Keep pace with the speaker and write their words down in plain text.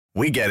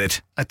We get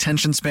it.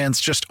 Attention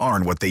spans just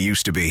aren't what they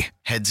used to be.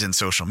 Heads in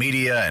social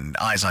media and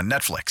eyes on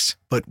Netflix.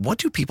 But what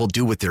do people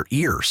do with their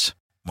ears?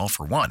 Well,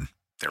 for one,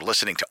 they're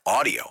listening to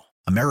audio.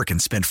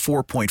 Americans spend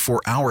 4.4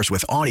 hours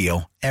with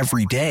audio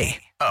every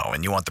day. Oh,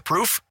 and you want the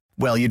proof?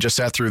 Well, you just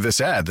sat through this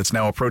ad that's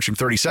now approaching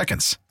 30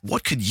 seconds.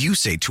 What could you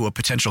say to a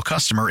potential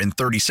customer in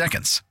 30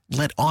 seconds?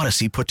 Let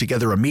Odyssey put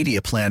together a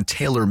media plan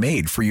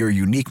tailor-made for your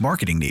unique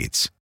marketing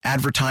needs.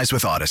 Advertise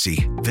with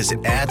Odyssey.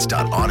 Visit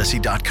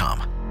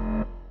ads.odyssey.com.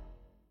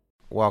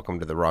 Welcome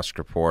to the Rusk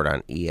Report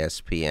on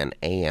ESPN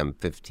AM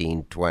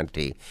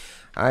 1520.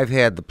 I've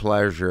had the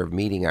pleasure of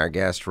meeting our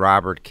guest,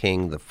 Robert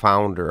King, the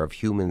founder of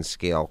Human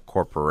Scale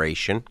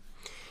Corporation.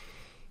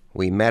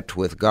 We met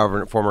with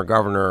former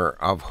governor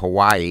of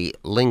Hawaii,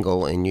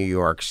 Lingle, in New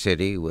York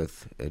City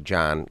with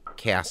John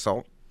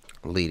Castle,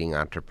 leading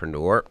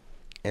entrepreneur.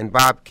 And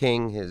Bob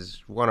King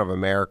is one of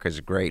America's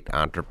great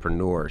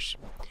entrepreneurs.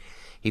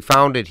 He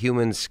founded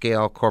Human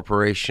Scale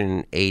Corporation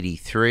in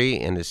 '83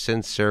 and has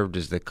since served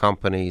as the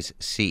company's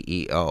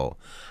CEO.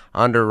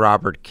 Under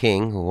Robert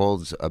King, who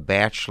holds a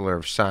Bachelor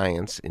of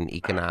Science in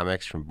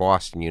Economics from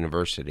Boston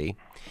University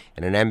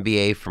and an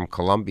MBA from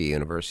Columbia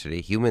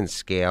University, Human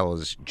Scale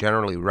is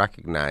generally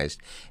recognized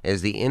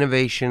as the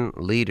innovation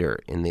leader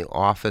in the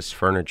office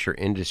furniture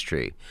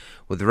industry,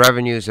 with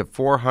revenues of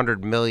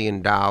 $400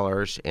 million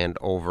and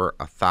over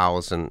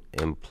 1,000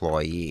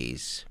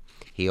 employees.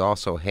 He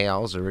also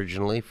hails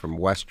originally from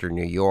Western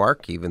New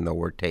York, even though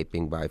we're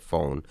taping by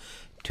phone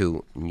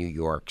to New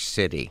York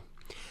City.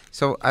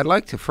 So I'd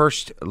like to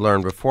first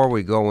learn, before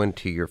we go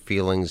into your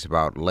feelings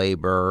about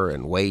labor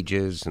and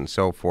wages and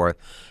so forth,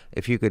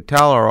 if you could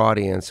tell our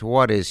audience,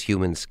 what is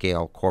Human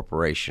Scale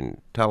Corporation?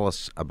 Tell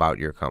us about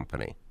your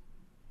company.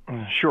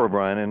 Sure,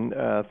 Brian, and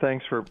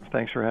thanks for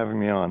having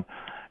me on.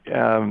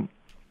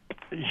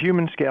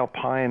 Human Scale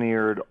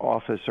pioneered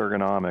office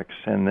ergonomics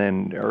and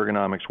then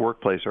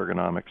workplace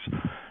ergonomics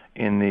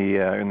in the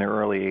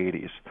early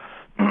 '80s.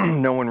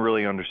 No one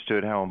really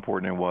understood how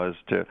important it was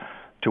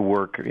to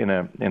work in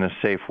a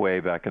safe way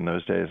back in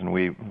those days, and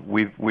we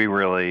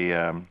really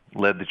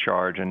led the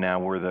charge. And now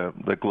we're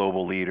the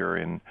global leader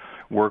in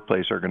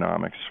workplace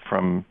ergonomics,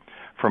 from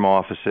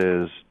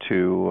offices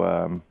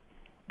to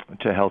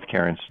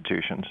healthcare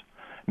institutions.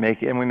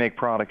 We make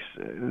products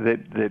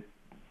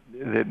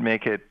that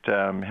make it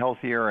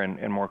healthier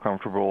and more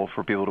comfortable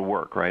for people to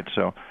work, right?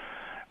 So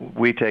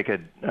we take a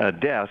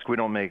desk. We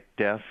don't make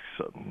desks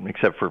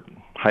except for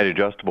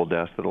height-adjustable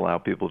desks that allow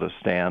people to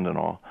stand and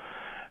all.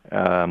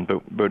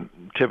 But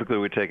typically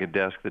we take a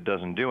desk that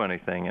doesn't do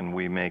anything and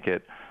we make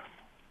it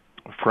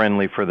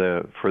friendly for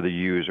the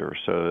user.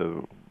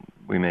 So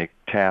we make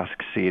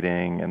task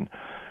seating, and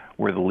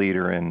we're the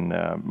leader in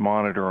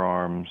monitor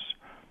arms,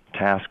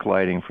 task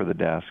lighting for the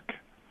desk,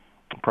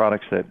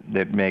 products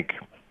that make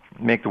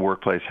the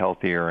workplace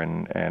healthier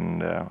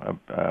and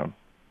a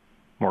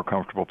more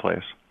comfortable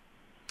place.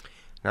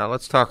 Now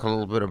let's talk a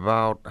little bit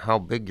about how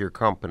big your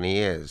company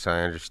is.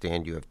 I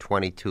understand you have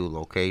 22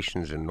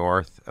 locations in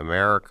North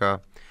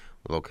America,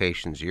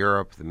 locations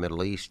Europe, the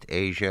Middle East,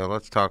 Asia.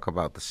 Let's talk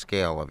about the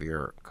scale of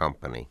your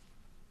company.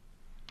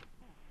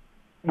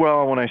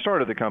 Well, when I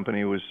started the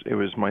company, it was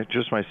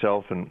just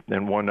myself and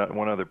one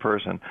other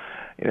person,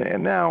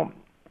 and now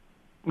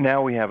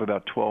we have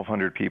about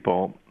 1,200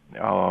 people.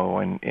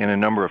 In a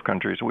number of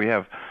countries. We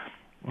have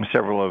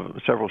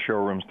several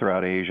showrooms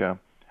throughout Asia.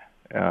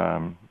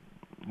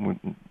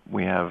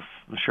 We have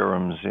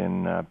showrooms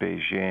in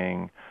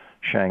Beijing,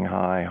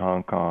 Shanghai,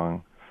 Hong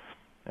Kong,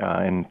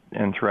 and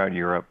throughout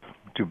Europe,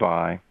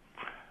 Dubai.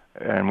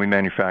 And we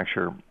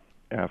manufacture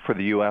for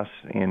the U.S.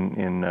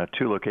 in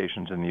two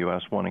locations in the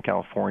U.S., one in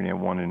California,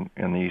 one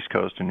in the East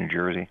Coast in New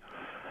Jersey.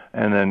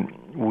 And then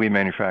we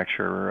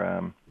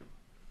manufacture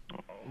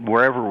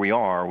wherever we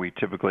are. We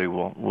typically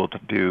will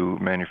do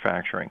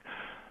manufacturing,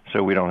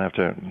 so we don't have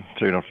to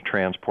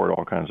transport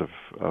all kinds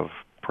of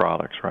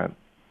products, right?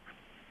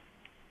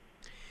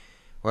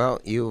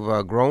 Well,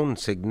 you've grown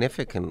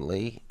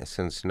significantly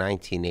since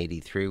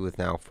 1983, with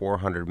now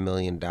 $400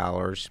 million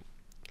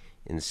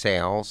in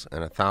sales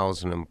and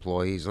 1,000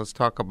 employees. Let's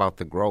talk about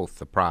the growth,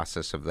 the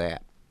process of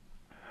that.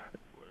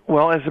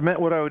 Well,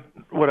 what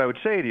I would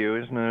say to you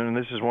is, and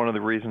this is one of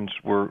the reasons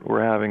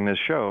we're having this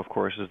show, of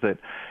course, is that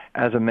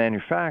as a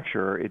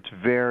manufacturer, it's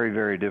very,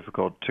 very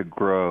difficult to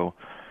grow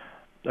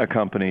a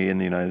company in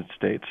the United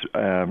States.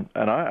 And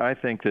I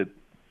think that,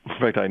 in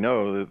fact, I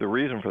know that the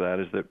reason for that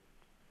is that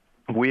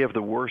we have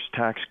the worst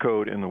tax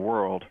code in the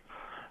world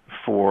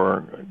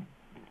for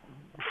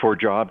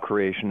job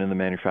creation in the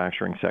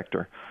manufacturing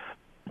sector.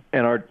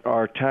 And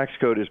our tax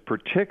code is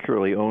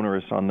particularly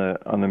onerous on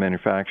the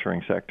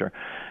manufacturing sector.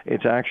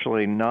 It's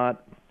actually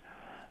not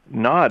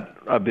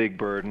a big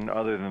burden,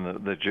 other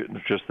than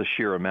just the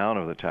sheer amount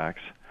of the tax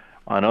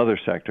on other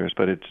sectors,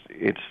 but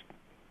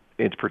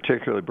it's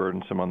particularly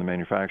burdensome on the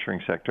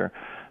manufacturing sector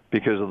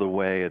because of the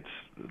way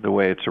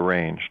it's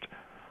arranged.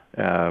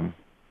 And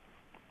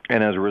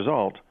as a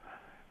result,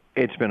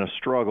 it's been a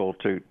struggle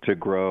to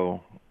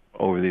grow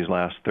over these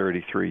last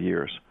 33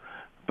 years.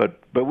 But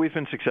we've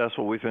been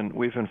successful. We've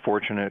been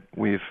fortunate.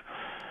 We've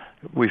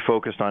We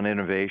focused on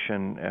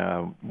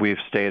innovation. We've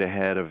stayed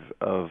ahead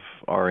of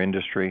our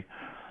industry,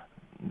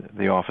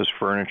 the office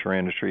furniture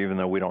industry, even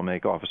though we don't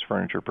make office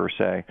furniture per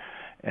se.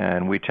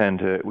 And we tend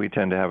to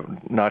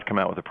have not come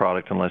out with a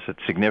product unless it's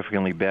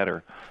significantly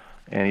better,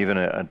 and even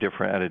at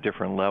a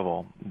different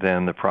level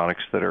than the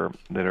products that are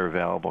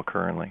available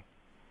currently.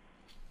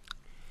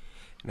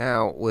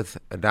 Now, with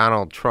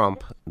Donald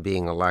Trump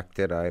being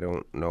elected, I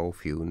don't know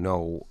if you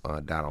know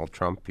Donald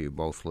Trump. You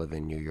both live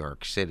in New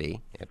York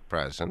City at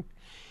present.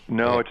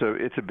 No, it's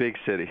a big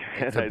city.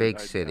 It's a big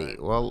city.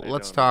 Well,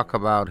 let's talk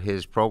about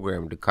his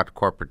program to cut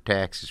corporate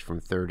taxes from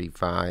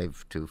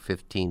 35 to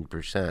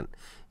 15%.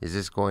 Is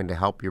this going to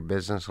help your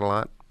business a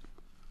lot?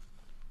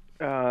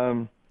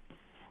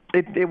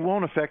 It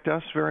won't affect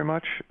us very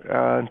much,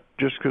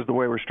 just because the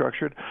way we're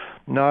structured.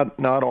 Not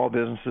all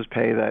businesses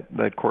pay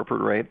that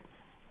corporate rate.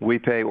 We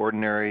pay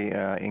ordinary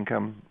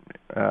income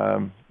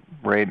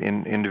rate,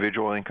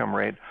 individual income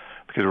rate,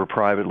 because we're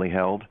privately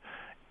held.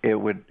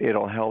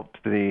 It'll help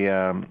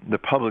the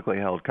publicly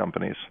held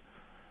companies.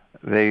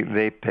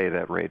 They pay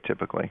that rate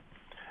typically,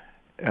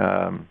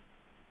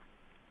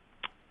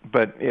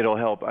 but it'll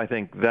help. I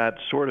think that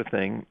sort of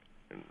thing,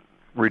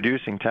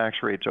 reducing tax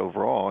rates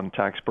overall and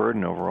tax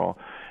burden overall,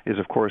 is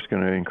of course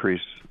going to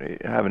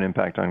have an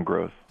impact on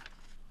growth.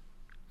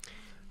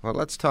 Well,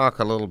 let's talk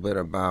a little bit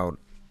about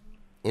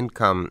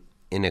income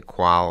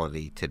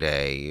inequality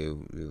today.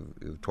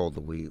 You've told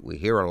that we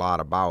hear a lot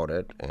about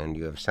it, and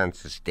you have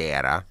census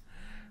data.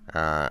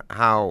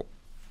 How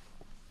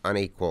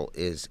unequal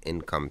is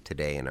income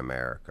today in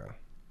America?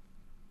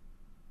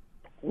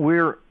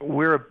 We're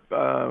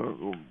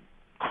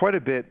quite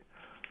a bit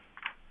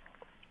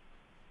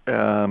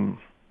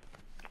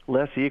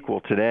less equal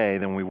today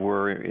than we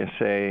were,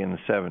 say, in the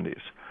 70s.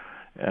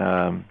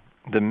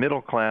 The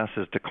middle class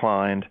has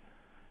declined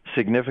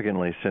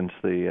significantly since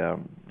the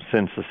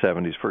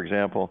 70s. For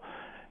example,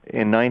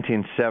 in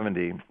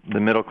 1970, the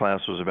middle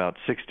class was about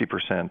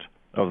 60%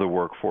 of the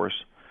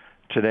workforce.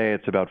 Today,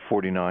 it's about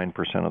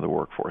 49% of the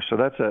workforce. So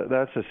that's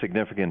a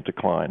significant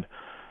decline.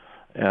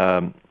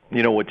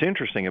 What's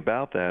interesting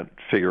about that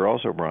figure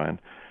also, Brian,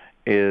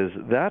 is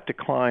that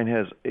decline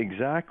has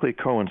exactly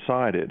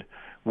coincided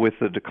with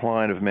the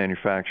decline of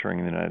manufacturing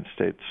in the United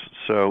States.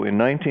 So in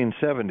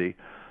 1970,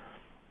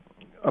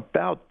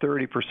 about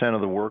 30%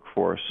 of the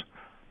workforce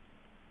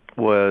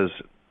was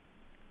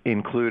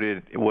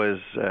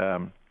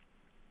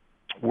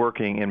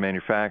working in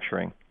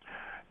manufacturing.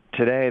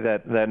 Today,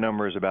 that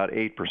number is about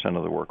 8%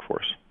 of the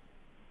workforce.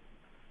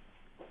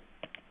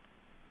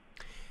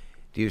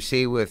 Do you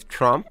see with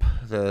Trump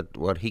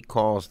what he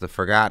calls the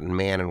forgotten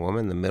man and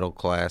woman, the middle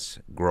class,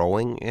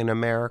 growing in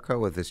America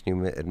with this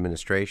new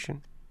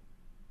administration?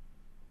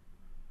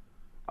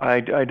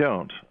 I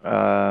don't.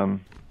 I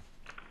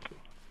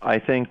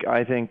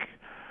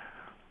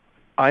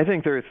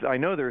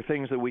know there are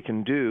things that we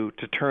can do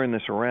to turn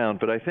this around,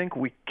 but I think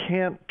we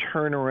can't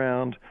turn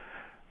around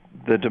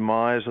the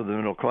demise of the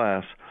middle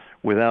class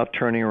without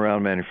turning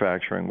around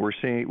manufacturing.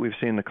 We've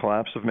seen the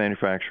collapse of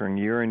manufacturing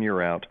year in,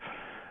 year out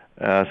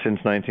since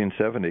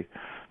 1970.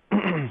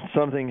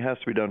 Something has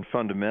to be done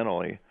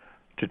fundamentally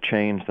to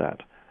change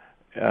that.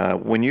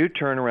 When you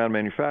turn around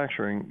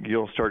manufacturing,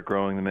 you'll start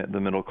growing the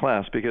middle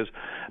class, because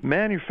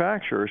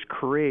manufacturers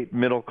create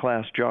middle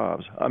class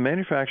jobs. A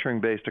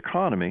manufacturing-based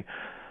economy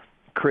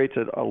creates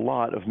a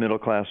lot of middle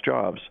class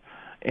jobs.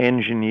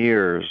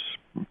 Engineers,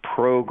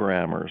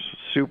 programmers,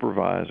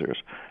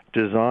 supervisors,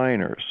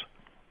 designers,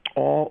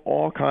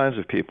 all kinds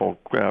of people,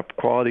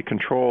 quality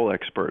control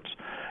experts,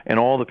 and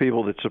all the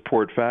people that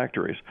support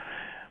factories.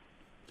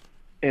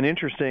 An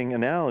interesting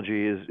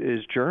analogy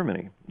is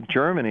Germany.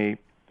 Germany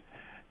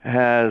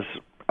has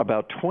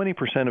about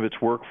 20% of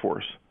its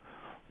workforce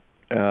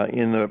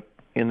in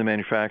the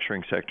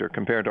manufacturing sector,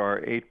 compared to our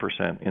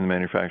 8% in the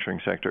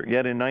manufacturing sector.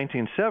 Yet in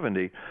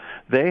 1970,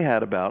 they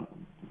had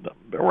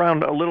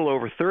around a little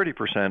over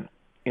 30%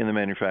 in the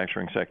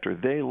manufacturing sector.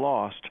 They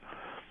lost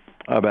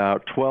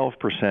about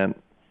 12%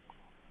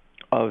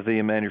 of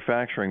the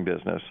manufacturing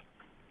business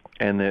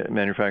and the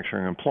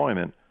manufacturing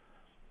employment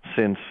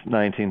since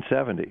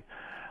 1970.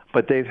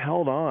 But they've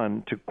held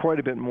on to quite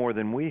a bit more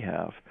than we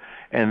have,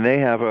 and they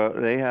have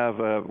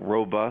a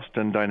robust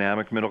and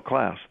dynamic middle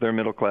class. Their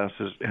middle class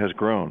has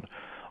grown.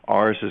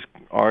 Ours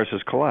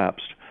has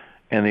collapsed,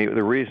 and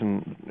the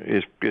reason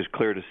is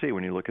clear to see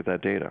when you look at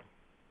that data.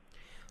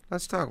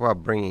 Let's talk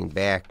about bringing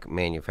back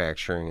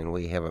manufacturing, and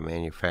we have a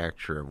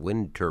manufacturer of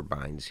wind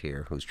turbines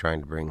here who's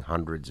trying to bring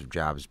hundreds of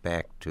jobs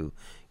back to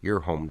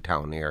your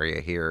hometown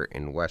area here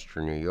in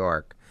western New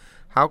York.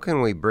 How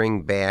can we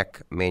bring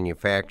back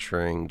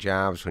manufacturing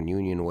jobs when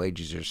union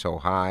wages are so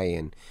high?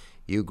 And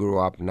you grew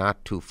up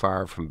not too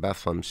far from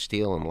Bethlehem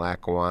Steel in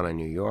Lackawanna,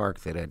 New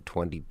York, that had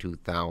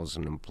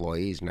 22,000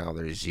 employees. Now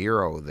there's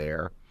 0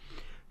 there.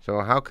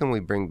 So how can we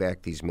bring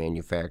back these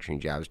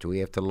manufacturing jobs? Do we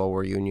have to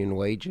lower union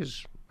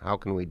wages? How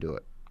can we do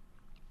it?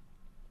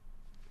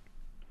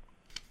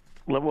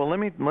 Well, let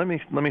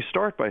me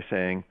start by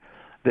saying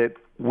that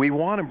we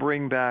want to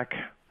bring back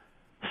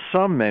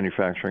some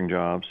manufacturing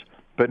jobs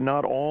but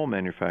not all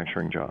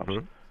manufacturing jobs.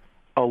 Mm-hmm.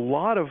 A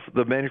lot of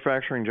the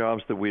manufacturing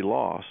jobs that we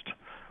lost,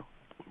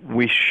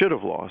 we should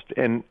have lost,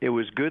 and it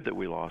was good that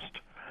we lost.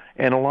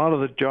 And a lot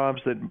of the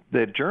jobs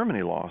that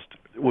Germany lost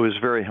was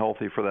very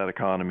healthy for that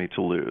economy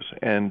to lose,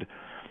 and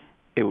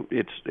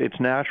it's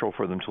natural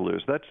for them to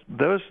lose.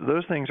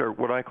 Those things are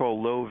what I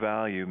call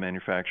low-value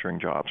manufacturing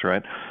jobs,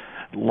 right?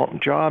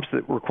 Jobs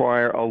that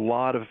require a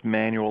lot of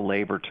manual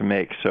labor to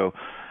make. So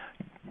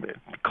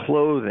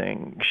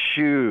clothing,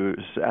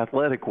 shoes,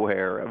 athletic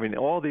wear, I mean,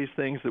 all these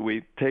things that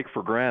we take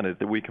for granted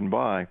that we can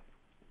buy.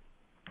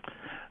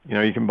 You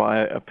know, you can buy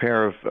a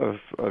pair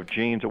of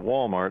jeans at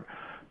Walmart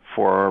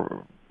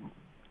for,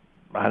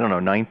 I don't know,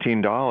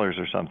 $19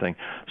 or something.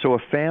 So a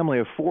family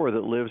of four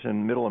that lives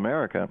in middle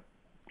America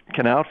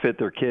can outfit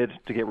their kids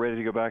to get ready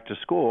to go back to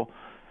school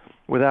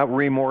without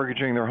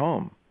remortgaging their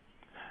home.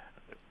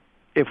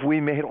 If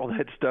we made all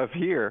that stuff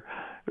here,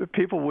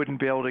 people wouldn't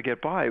be able to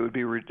get by. It would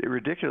be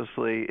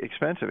ridiculously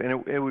expensive,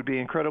 and it would be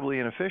incredibly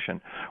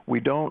inefficient.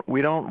 We don't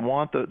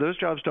want those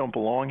jobs don't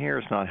belong here.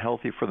 It's not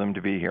healthy for them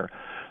to be here.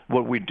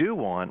 What we do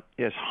want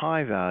is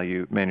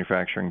high-value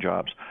manufacturing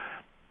jobs.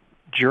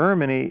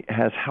 Germany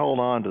has held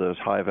on to those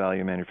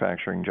high-value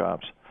manufacturing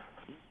jobs,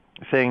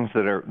 things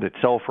that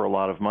sell for a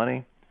lot of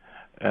money,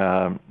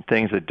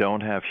 things that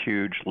don't have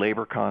huge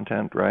labor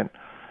content, right?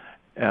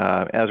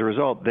 As a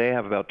result, they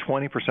have about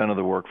 20% of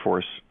the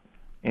workforce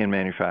in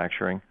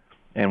manufacturing,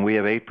 and we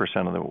have 8%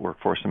 of the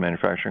workforce in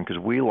manufacturing because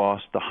we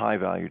lost the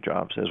high-value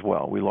jobs as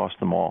well. We lost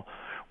them all.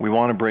 We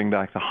want to bring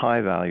back the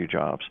high-value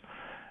jobs.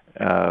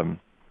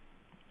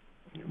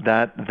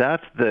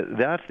 That's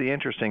the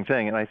interesting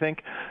thing, and I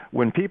think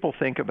when people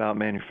think about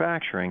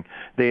manufacturing,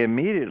 they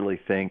immediately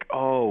think,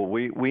 oh,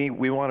 we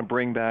want to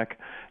bring back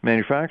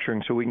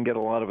manufacturing so we can get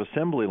a lot of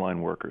assembly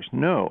line workers.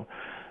 No,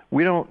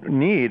 we don't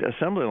need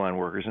assembly line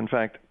workers. In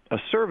fact, a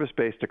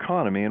service-based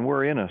economy, and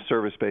we're in a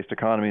service-based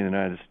economy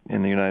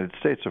in the United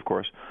States, of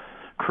course,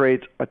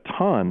 creates a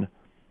ton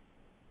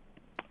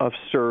of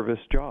service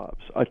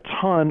jobs, a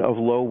ton of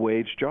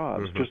low-wage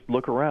jobs. Mm-hmm. Just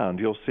look around.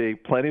 You'll see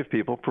plenty of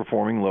people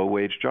performing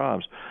low-wage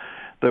jobs.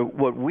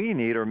 What we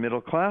need are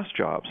middle-class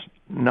jobs,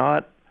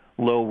 not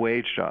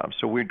low-wage jobs.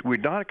 So we're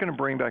not going to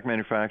bring back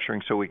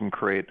manufacturing so we can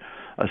create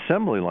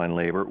assembly line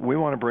labor. We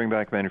want to bring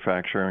back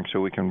manufacturing so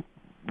we can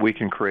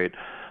create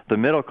the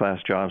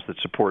middle-class jobs that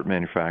support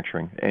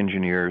manufacturing,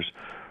 engineers,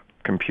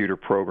 computer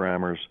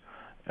programmers,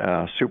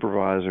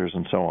 supervisors,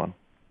 and so on.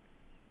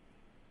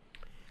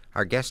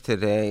 Our guest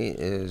today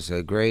is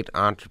a great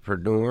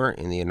entrepreneur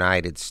in the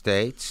United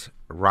States,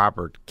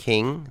 Robert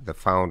King, the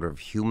founder of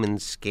Human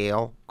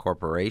Scale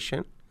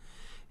Corporation.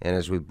 And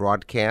as we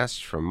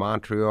broadcast from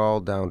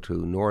Montreal down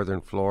to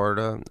northern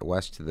Florida,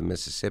 west of the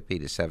Mississippi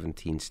to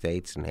 17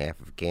 states and half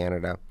of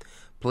Canada,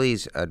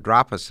 please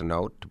drop us a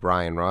note to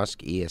Brian Rusk,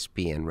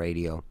 ESPN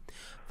Radio,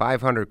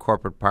 500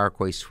 Corporate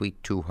Parkway,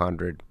 Suite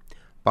 200,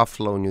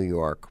 Buffalo, New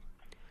York,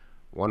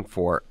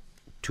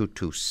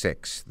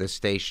 14226. This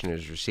station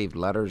has received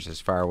letters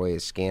as far away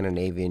as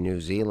Scandinavia, New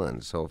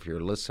Zealand. So if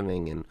you're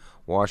listening in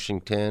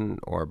Washington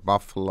or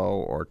Buffalo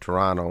or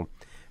Toronto,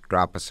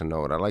 drop us a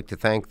note. I'd like to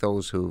thank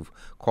those who've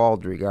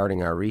called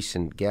regarding our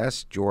recent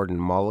guest, Jordan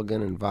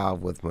Mulligan,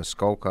 involved with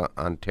Muskoka,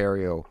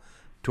 Ontario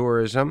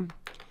Tourism,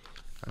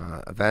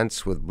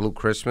 events with Blue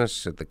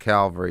Christmas at the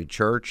Calvary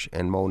Church,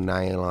 and Mo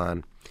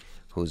Nylon,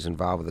 who's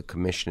involved with the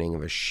commissioning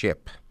of a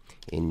ship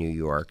in New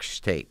York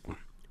State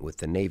with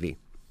the Navy.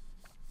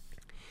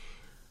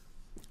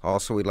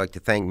 Also, we'd like to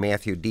thank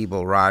Matthew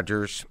Diebel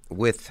Rogers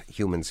with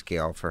Human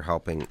Scale for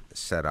helping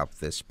set up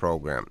this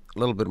program. A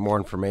little bit more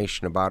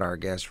information about our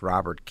guest,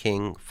 Robert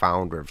King,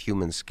 founder of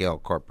Human Scale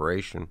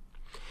Corporation.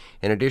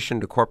 In addition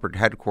to corporate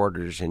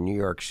headquarters in New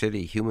York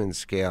City, Human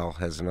Scale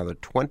has another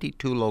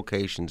 22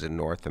 locations in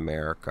North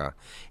America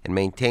and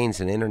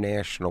maintains an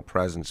international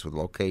presence with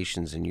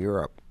locations in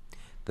Europe,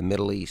 the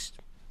Middle East,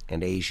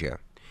 and Asia.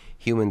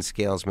 Human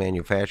Scale's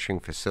manufacturing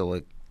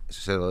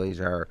facilities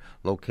are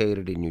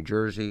located in New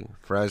Jersey,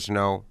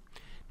 Fresno,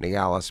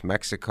 Nogales,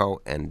 Mexico,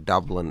 and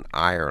Dublin,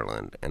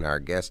 Ireland. And our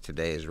guest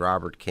today is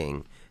Robert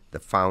King, the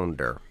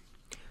founder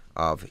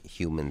of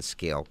Human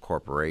Scale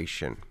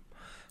Corporation.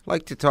 I'd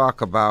like to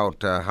talk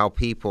about how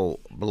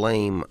people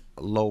blame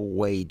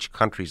low-wage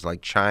countries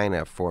like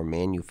China for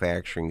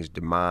manufacturing's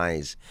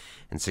demise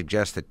and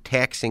suggest that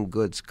taxing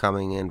goods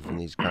coming in from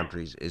these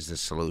countries is the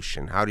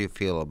solution. How do you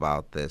feel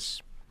about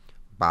this,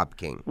 Bob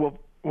King? Well,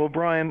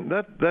 Brian,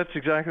 that's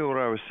exactly what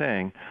I was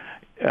saying.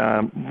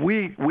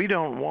 We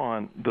don't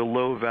want the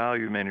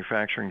low-value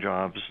manufacturing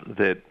jobs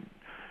that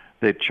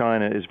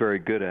China is very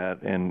good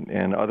at,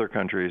 and other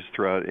countries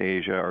throughout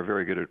Asia are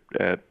very good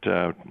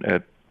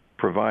at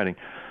providing.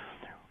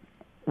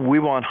 We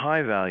want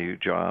high-value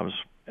jobs.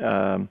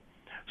 So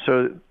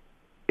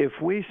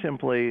if we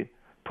simply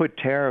put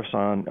tariffs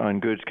on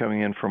goods coming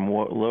in from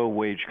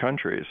low-wage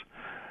countries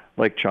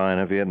like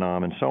China,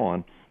 Vietnam, and so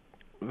on,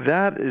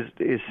 that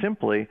is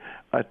simply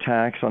a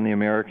tax on the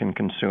American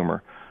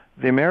consumer.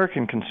 The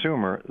American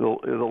consumer,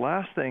 the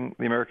last thing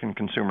the American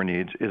consumer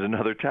needs is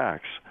another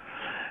tax.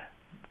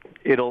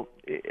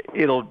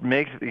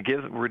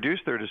 reduce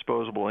their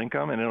disposable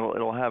income, and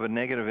it'll have a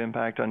negative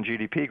impact on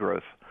GDP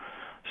growth.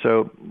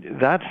 So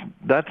that's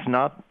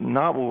not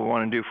what we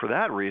want to do for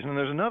that reason. And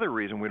there's another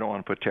reason we don't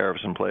want to put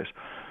tariffs in place.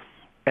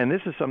 And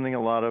this is something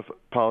a lot of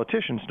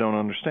politicians don't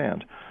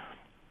understand.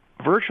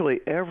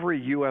 Virtually every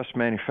U.S.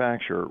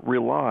 manufacturer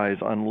relies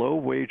on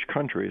low-wage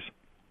countries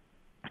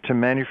to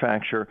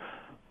manufacture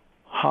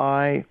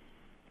high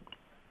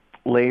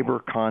labor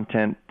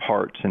content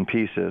parts and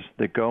pieces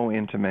that go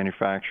into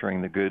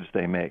manufacturing the goods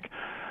they make.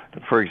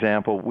 For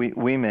example,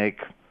 we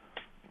make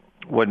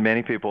what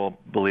many people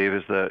believe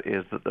is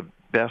the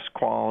best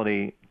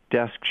quality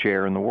desk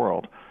chair in the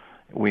world.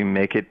 We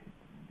make it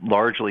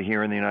largely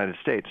here in the United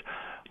States.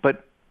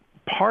 But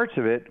parts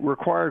of it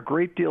require a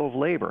great deal of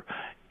labor.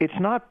 It's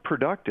not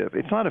productive.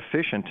 It's not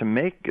efficient to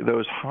make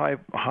those high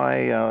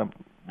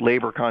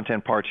labor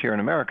content parts here in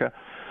America.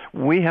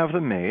 We have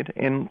them made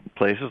in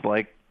places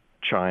like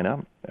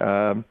China,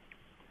 so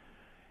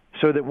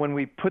that when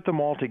we put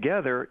them all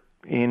together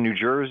in New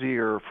Jersey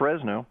or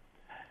Fresno,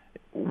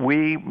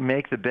 we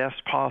make the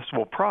best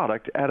possible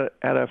product at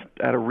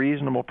a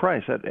reasonable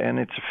price, and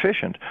it's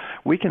efficient.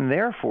 We can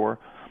therefore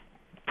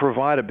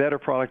provide a better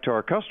product to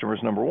our customers,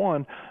 number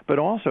one, but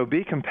also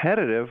be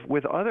competitive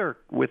with other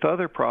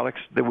products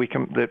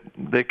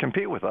that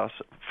compete with us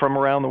from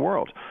around the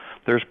world.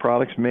 There's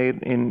products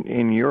made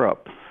in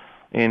Europe,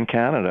 in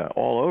Canada,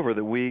 all over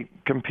that we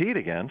compete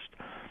against.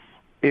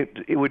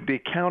 It would be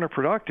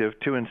counterproductive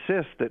to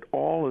insist that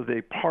all of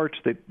the parts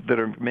that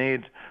are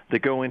made that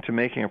go into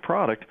making a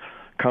product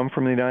come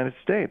from the United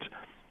States.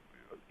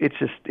 It's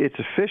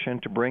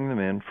efficient to bring them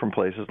in from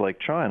places like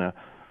China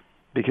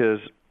because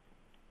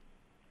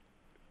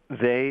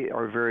they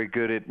are very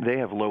good they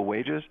have low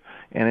wages,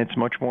 and it's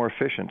much more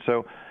efficient.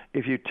 So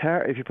if you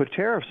put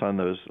tariffs on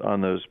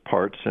those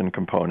parts and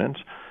components,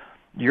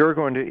 you're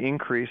going to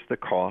increase the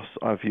costs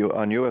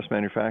on U.S.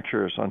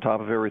 manufacturers on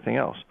top of everything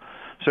else.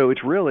 So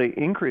it's really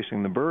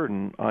increasing the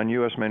burden on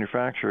U.S.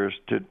 manufacturers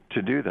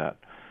to do that.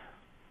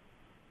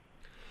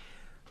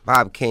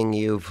 Bob King,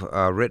 you've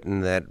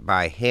written that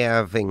by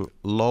having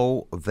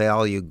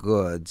low-value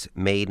goods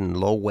made in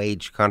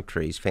low-wage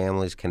countries,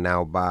 families can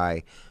now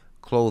buy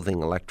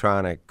clothing,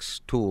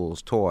 electronics,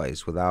 tools,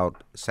 toys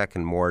without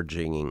second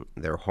mortgaging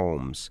their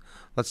homes.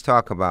 Let's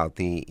talk about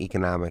the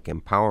economic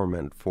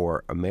empowerment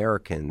for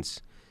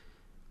Americans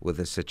with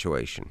this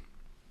situation.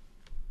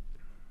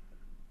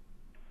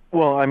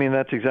 Well, I mean,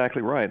 that's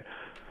exactly right.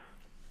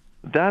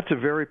 That's a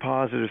very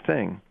positive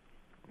thing,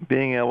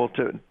 being able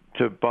to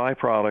buy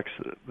products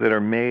that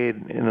are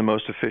made in the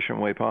most efficient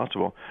way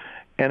possible.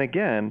 And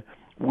again,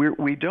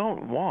 we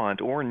don't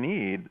want or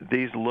need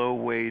these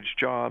low-wage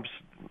jobs,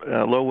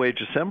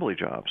 low-wage assembly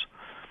jobs.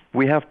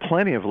 We have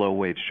plenty of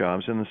low-wage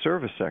jobs in the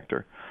service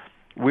sector.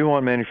 We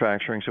want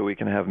manufacturing so we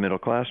can have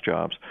middle-class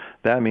jobs.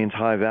 That means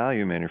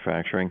high-value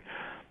manufacturing.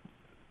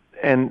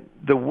 And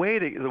the way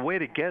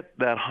to get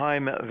that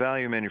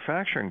high-value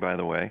manufacturing, by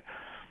the way,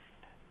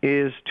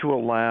 is to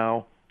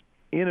allow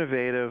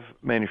innovative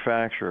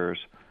manufacturers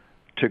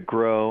to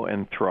grow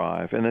and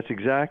thrive. And that's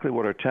exactly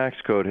what our tax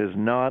code has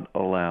not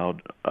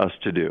allowed us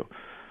to do.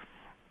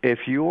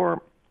 If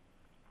you're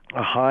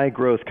a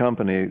high-growth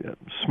company,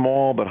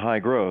 small but high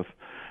growth,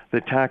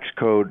 the tax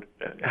code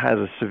has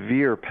a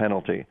severe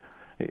penalty,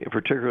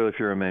 particularly if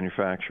you're a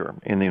manufacturer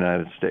in the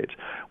United States,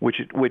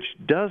 which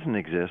doesn't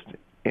exist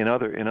in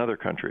other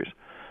countries.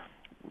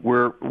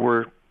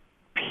 We're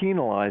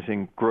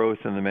penalizing growth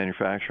in the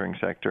manufacturing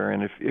sector,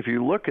 and if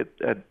you look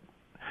at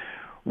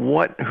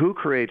who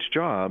creates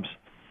jobs,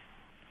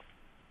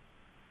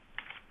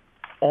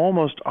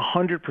 almost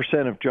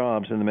 100% of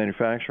jobs in the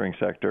manufacturing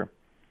sector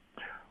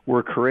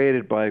were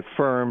created by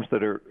firms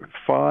that are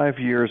 5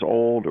 years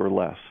old or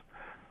less.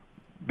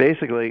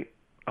 Basically,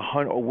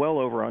 well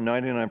over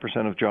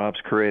 99% of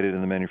jobs created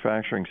in the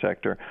manufacturing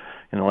sector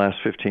in the last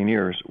 15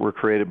 years were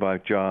created by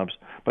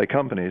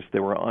companies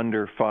that were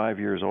under 5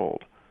 years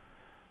old.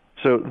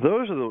 So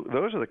those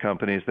are the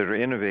companies that are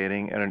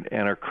innovating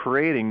and are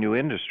creating new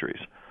industries.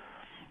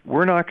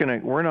 We're not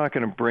going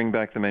to bring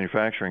back the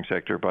manufacturing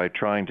sector by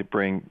trying to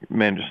bring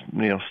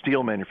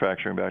steel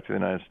manufacturing back to the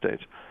United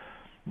States.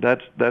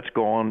 That's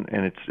gone,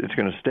 and it's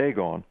going to stay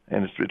gone,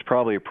 and it's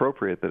probably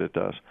appropriate that it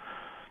does.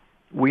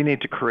 We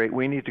need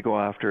to go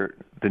after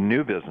the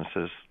new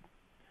businesses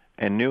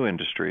and new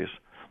industries,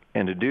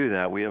 and to do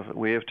that, we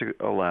have to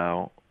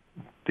allow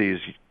these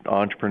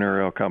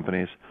entrepreneurial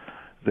companies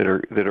that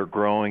are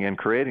growing and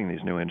creating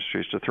these new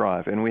industries to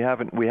thrive, and we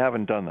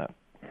haven't done that.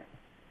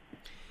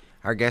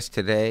 Our guest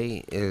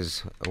today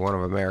is one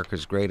of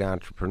America's great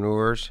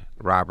entrepreneurs,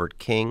 Robert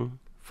King,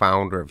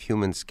 founder of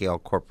Human Scale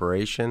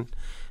Corporation,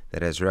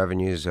 that has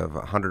revenues of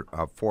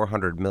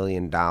 $400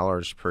 million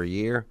per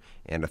year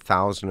and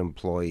 1,000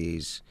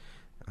 employees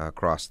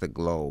across the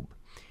globe.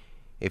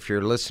 If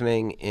you're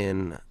listening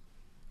in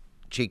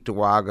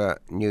Cheektowaga,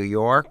 New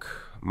York,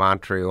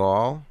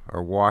 Montreal,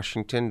 or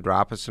Washington,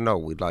 drop us a note.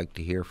 We'd like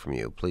to hear from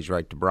you. Please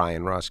write to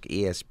Brian Rusk,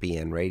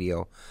 ESPN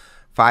Radio,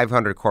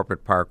 500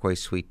 Corporate Parkway,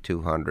 Suite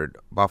 200,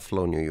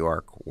 Buffalo, New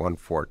York,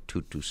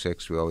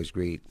 14226. We always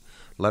greet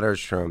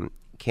letters from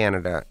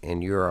Canada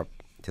and Europe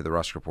to the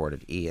Rusk Report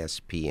at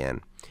ESPN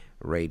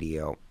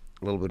Radio.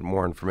 A little bit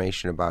more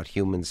information about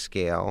Human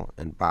Scale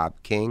and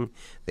Bob King.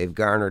 They've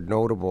garnered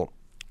notable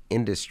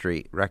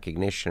industry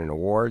recognition and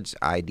awards.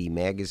 ID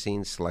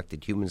Magazine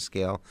selected Human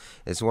Scale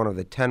as one of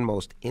the 10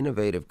 most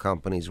innovative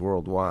companies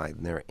worldwide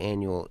in their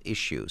annual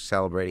issue,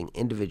 celebrating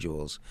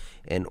individuals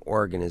and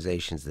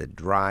organizations that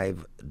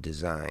drive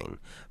design.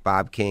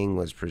 Bob King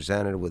was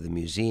presented with the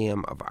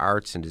Museum of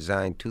Arts and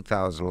Design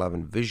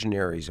 2011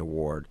 Visionaries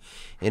Award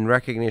in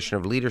recognition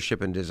of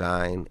leadership in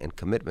design and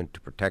commitment to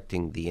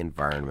protecting the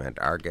environment.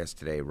 Our guest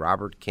today,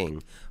 Robert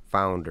King,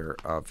 founder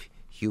of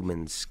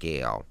Human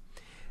Scale.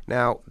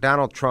 Now,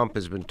 Donald Trump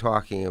has been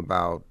talking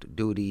about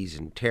duties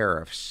and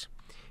tariffs,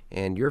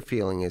 and your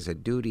feeling is a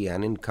duty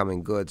on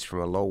incoming goods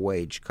from a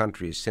low-wage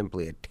country is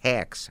simply a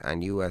tax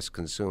on U.S.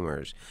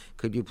 consumers.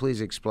 Could you please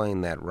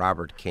explain that,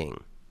 Robert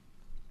King?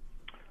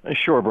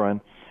 Sure,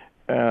 Brian.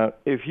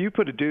 If you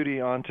put a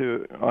duty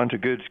onto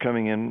goods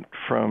coming in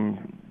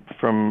from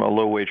a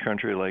low-wage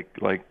country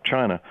like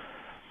China,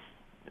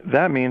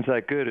 that means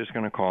that good is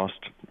going to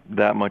cost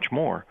that much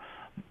more.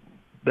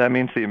 That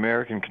means the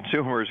American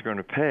consumer is going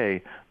to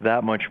pay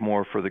that much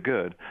more for the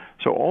good.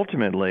 So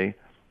ultimately,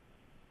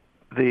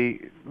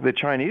 the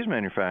Chinese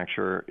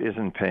manufacturer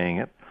isn't paying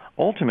it.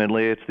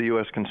 Ultimately, it's the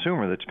U.S.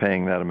 consumer that's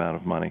paying that amount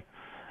of money,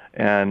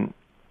 and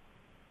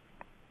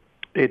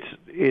it's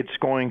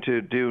going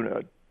to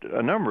do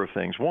a number of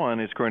things. One,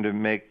 it's going to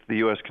make the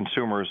U.S.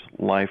 consumer's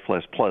life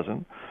less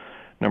pleasant.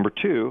 Number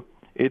two,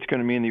 it's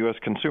going to mean the U.S.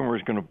 consumer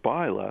is going to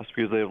buy less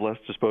because they have less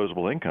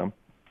disposable income.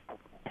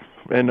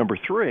 And number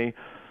three,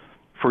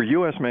 for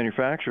U.S.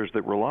 manufacturers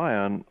that rely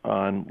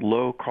on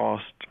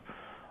low-cost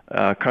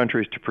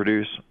countries to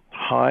produce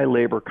high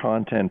labor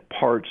content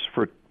parts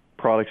for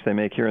products they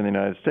make here in the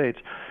United States,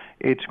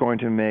 it's going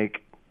to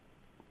make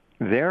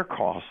their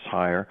costs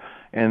higher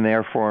and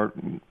therefore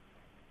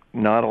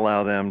not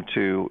allow them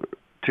to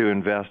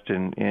invest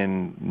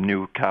in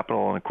new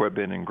capital and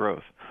equipment and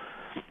growth.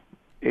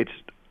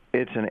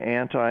 It's an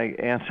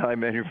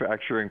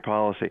anti-manufacturing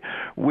policy.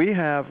 We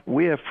have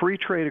free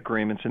trade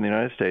agreements in the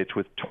United States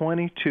with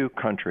 22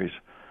 countries.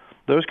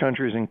 Those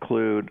countries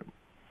include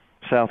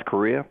South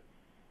Korea,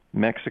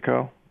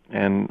 Mexico,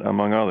 and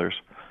among others.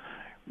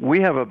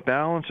 We have a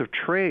balance of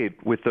trade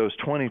with those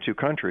 22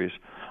 countries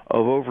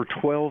of over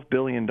 $12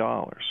 billion.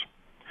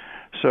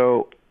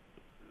 So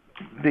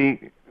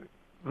the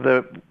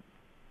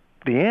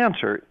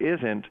answer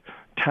isn't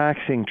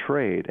taxing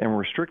trade and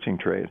restricting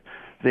trade.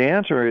 The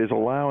answer is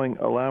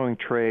allowing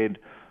trade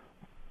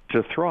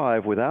to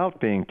thrive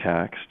without being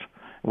taxed,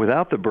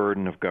 without the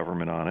burden of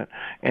government on it.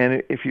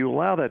 And if you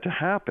allow that to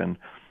happen,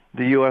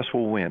 the U.S.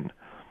 will win.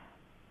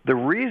 The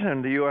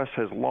reason the U.S.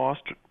 has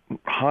lost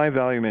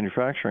high-value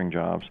manufacturing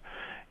jobs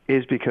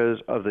is because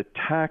of the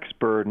tax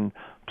burden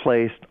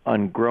placed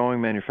on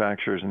growing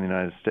manufacturers in the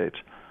United States.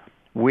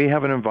 We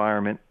have an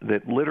environment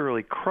that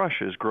literally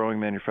crushes growing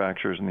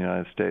manufacturers in the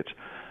United States.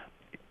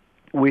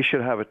 We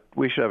should have a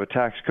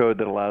tax code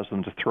that allows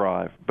them to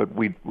thrive, but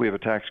we have a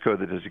tax code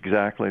that is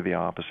exactly the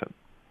opposite.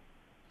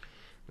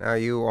 Now,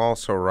 you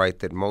also write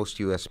that most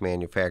U.S.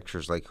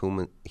 manufacturers like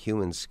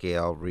Human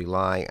Scale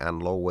rely on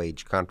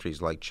low-wage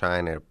countries like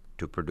China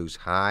to produce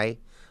high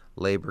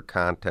labor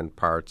content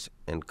parts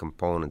and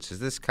components. Is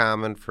this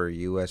common for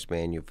U.S.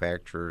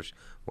 manufacturers,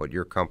 what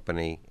your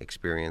company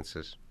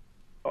experiences?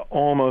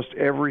 Almost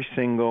every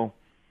single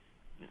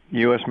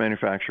U.S.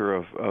 manufacturer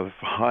of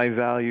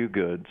high-value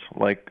goods,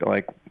 like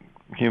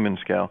Human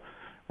Scale,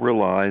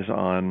 relies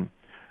on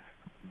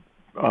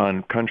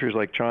countries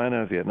like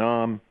China,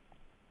 Vietnam,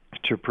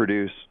 to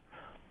produce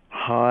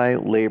high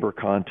labor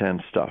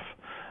content stuff.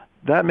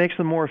 That makes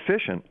them more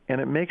efficient, and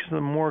it makes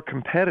them more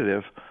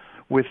competitive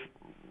with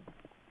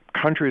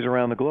countries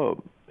around the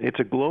globe.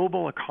 It's a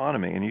global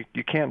economy, and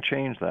you can't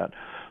change that.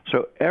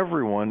 So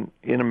everyone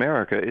in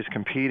America is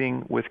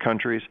competing with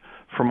countries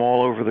from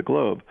all over the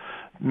globe.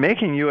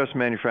 Making U.S.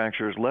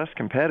 manufacturers less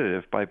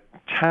competitive by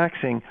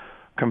taxing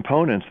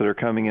components that are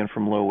coming in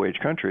from low-wage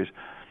countries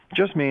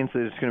just means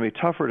that it's going to be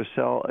tougher to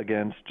sell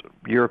against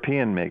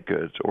European-made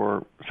goods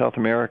or South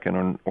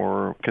American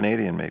or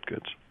Canadian-made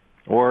goods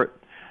or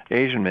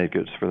Asian-made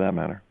goods, for that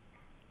matter.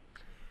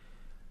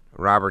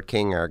 Robert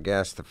King, our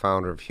guest, the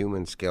founder of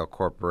Human Scale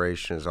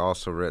Corporation, has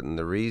also written,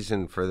 the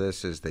reason for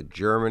this is that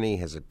Germany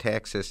has a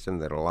tax system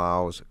that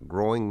allows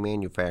growing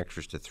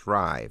manufacturers to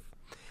thrive,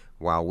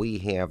 while we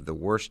have the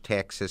worst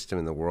tax system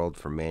in the world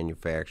for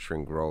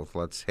manufacturing growth.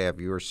 Let's have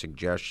your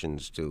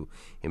suggestions to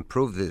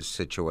improve this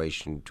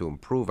situation, to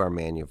improve our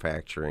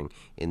manufacturing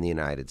in the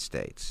United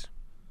States.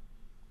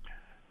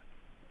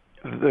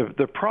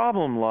 The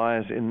problem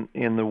lies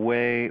in the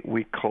way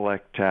we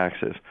collect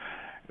taxes.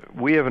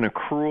 We have an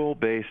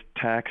accrual-based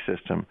tax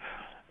system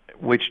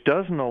which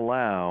doesn't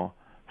allow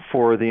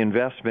for the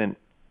investment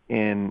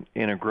in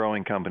a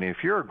growing company. If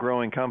you're a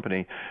growing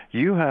company,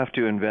 you have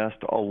to invest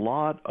a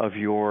lot of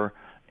your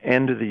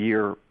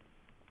end-of-the-year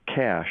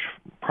cash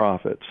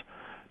profits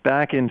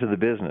back into the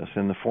business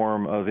in the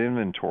form of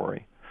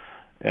inventory,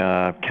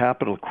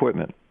 capital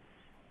equipment,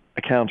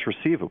 accounts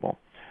receivable.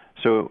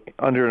 So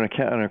under an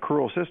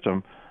accrual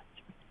system,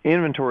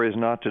 inventory is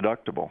not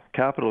deductible.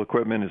 Capital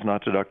equipment is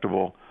not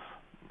deductible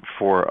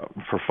for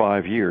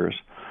 5 years,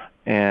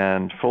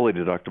 and fully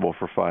deductible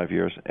for 5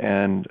 years.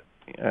 And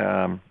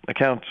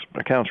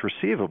accounts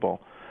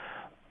receivable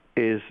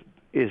is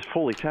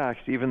fully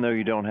taxed even though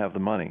you don't have the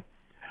money.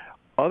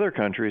 Other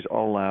countries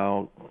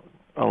allow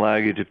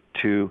you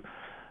to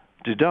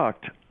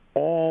deduct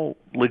all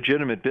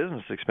legitimate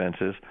business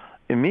expenses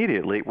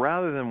immediately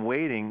rather than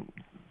waiting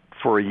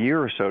for a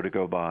year or so to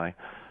go by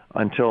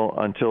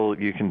until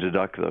you can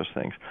deduct those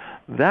things.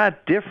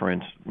 That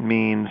difference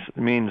means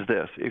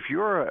this: if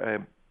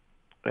you're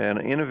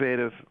an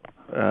innovative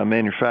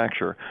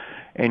manufacturer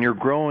and you're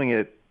growing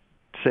at,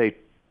 say,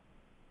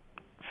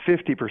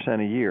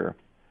 50% a year,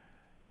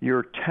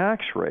 your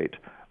tax rate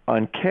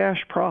on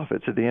cash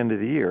profits at the end of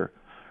the year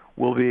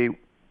will be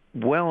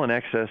well in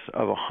excess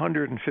of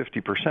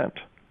 150%.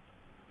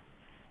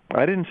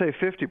 I didn't say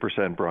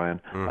 50%,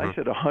 Brian. Mm-hmm. I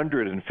said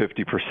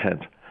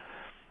 150%.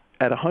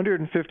 At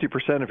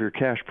 150% of your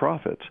cash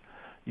profits,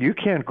 you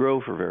can't grow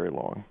for very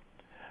long.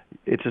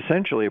 It's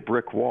essentially a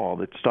brick wall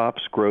that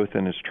stops growth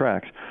in its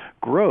tracks.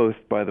 Growth,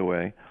 by the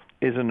way,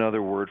 is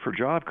another word for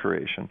job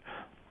creation.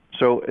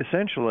 So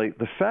essentially,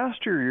 the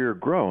faster you're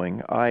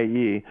growing,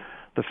 i.e.,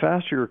 the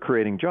faster you're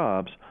creating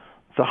jobs,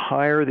 the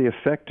higher the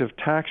effective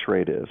tax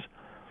rate is.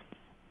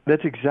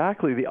 That's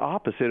exactly the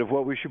opposite of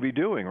what we should be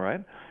doing,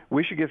 right?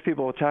 We should give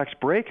people a tax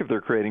break if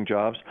they're creating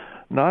jobs,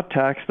 not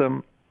tax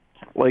them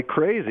like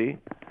crazy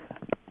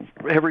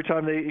every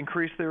time they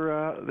increase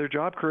their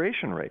job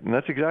creation rate. And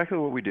that's exactly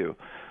what we do.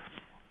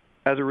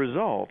 As a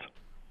result,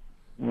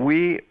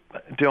 we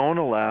don't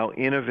allow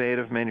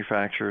innovative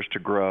manufacturers to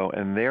grow,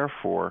 and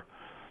therefore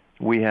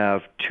we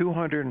have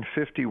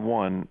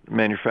 251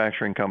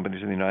 manufacturing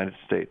companies in the United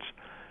States.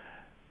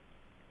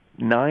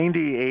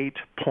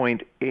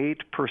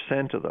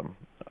 98.8% of them,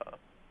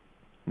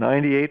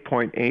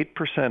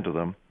 98.8% of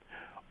them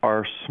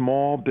are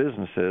small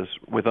businesses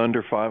with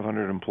under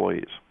 500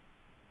 employees.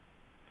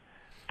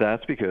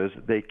 That's because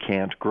they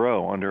can't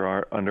grow under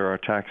our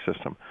tax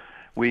system.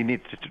 We need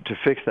to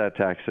fix that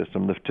tax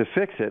system. To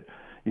fix it,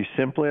 you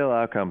simply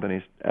allow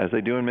companies, as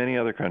they do in many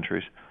other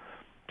countries,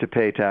 to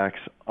pay tax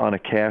on a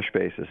cash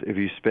basis. If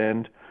you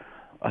spend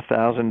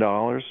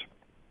 $1,000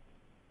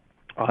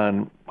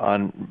 on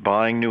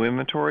buying new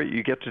inventory,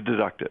 you get to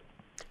deduct it.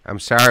 I'm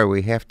sorry,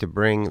 we have to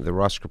bring the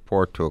Rusk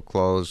Report to a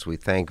close. We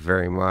thank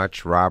very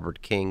much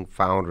Robert King,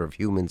 founder of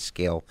Human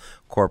Scale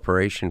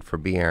Corporation, for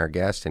being our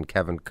guest, and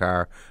Kevin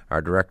Carr,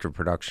 our director of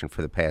production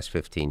for the past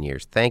 15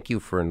 years. Thank you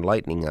for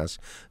enlightening us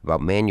about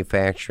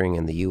manufacturing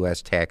and the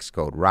U.S. tax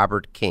code.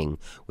 Robert King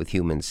with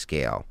Human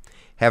Scale.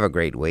 Have a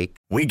great week.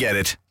 We get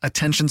it.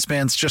 Attention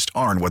spans just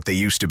aren't what they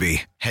used to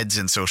be. Heads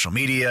in social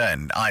media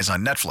and eyes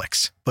on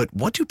Netflix. But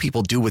what do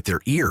people do with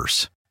their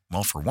ears?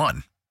 Well, for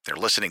one, they're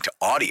listening to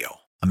audio.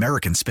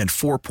 Americans spend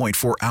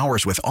 4.4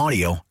 hours with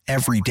audio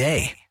every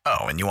day.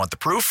 Oh, and you want the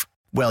proof?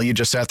 Well, you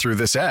just sat through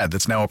this ad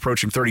that's now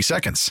approaching 30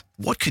 seconds.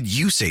 What could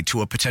you say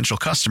to a potential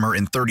customer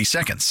in 30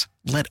 seconds?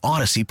 Let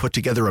Odyssey put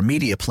together a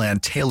media plan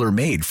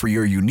tailor-made for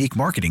your unique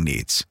marketing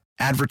needs.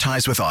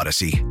 Advertise with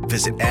Odyssey.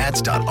 Visit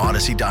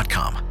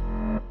ads.odyssey.com.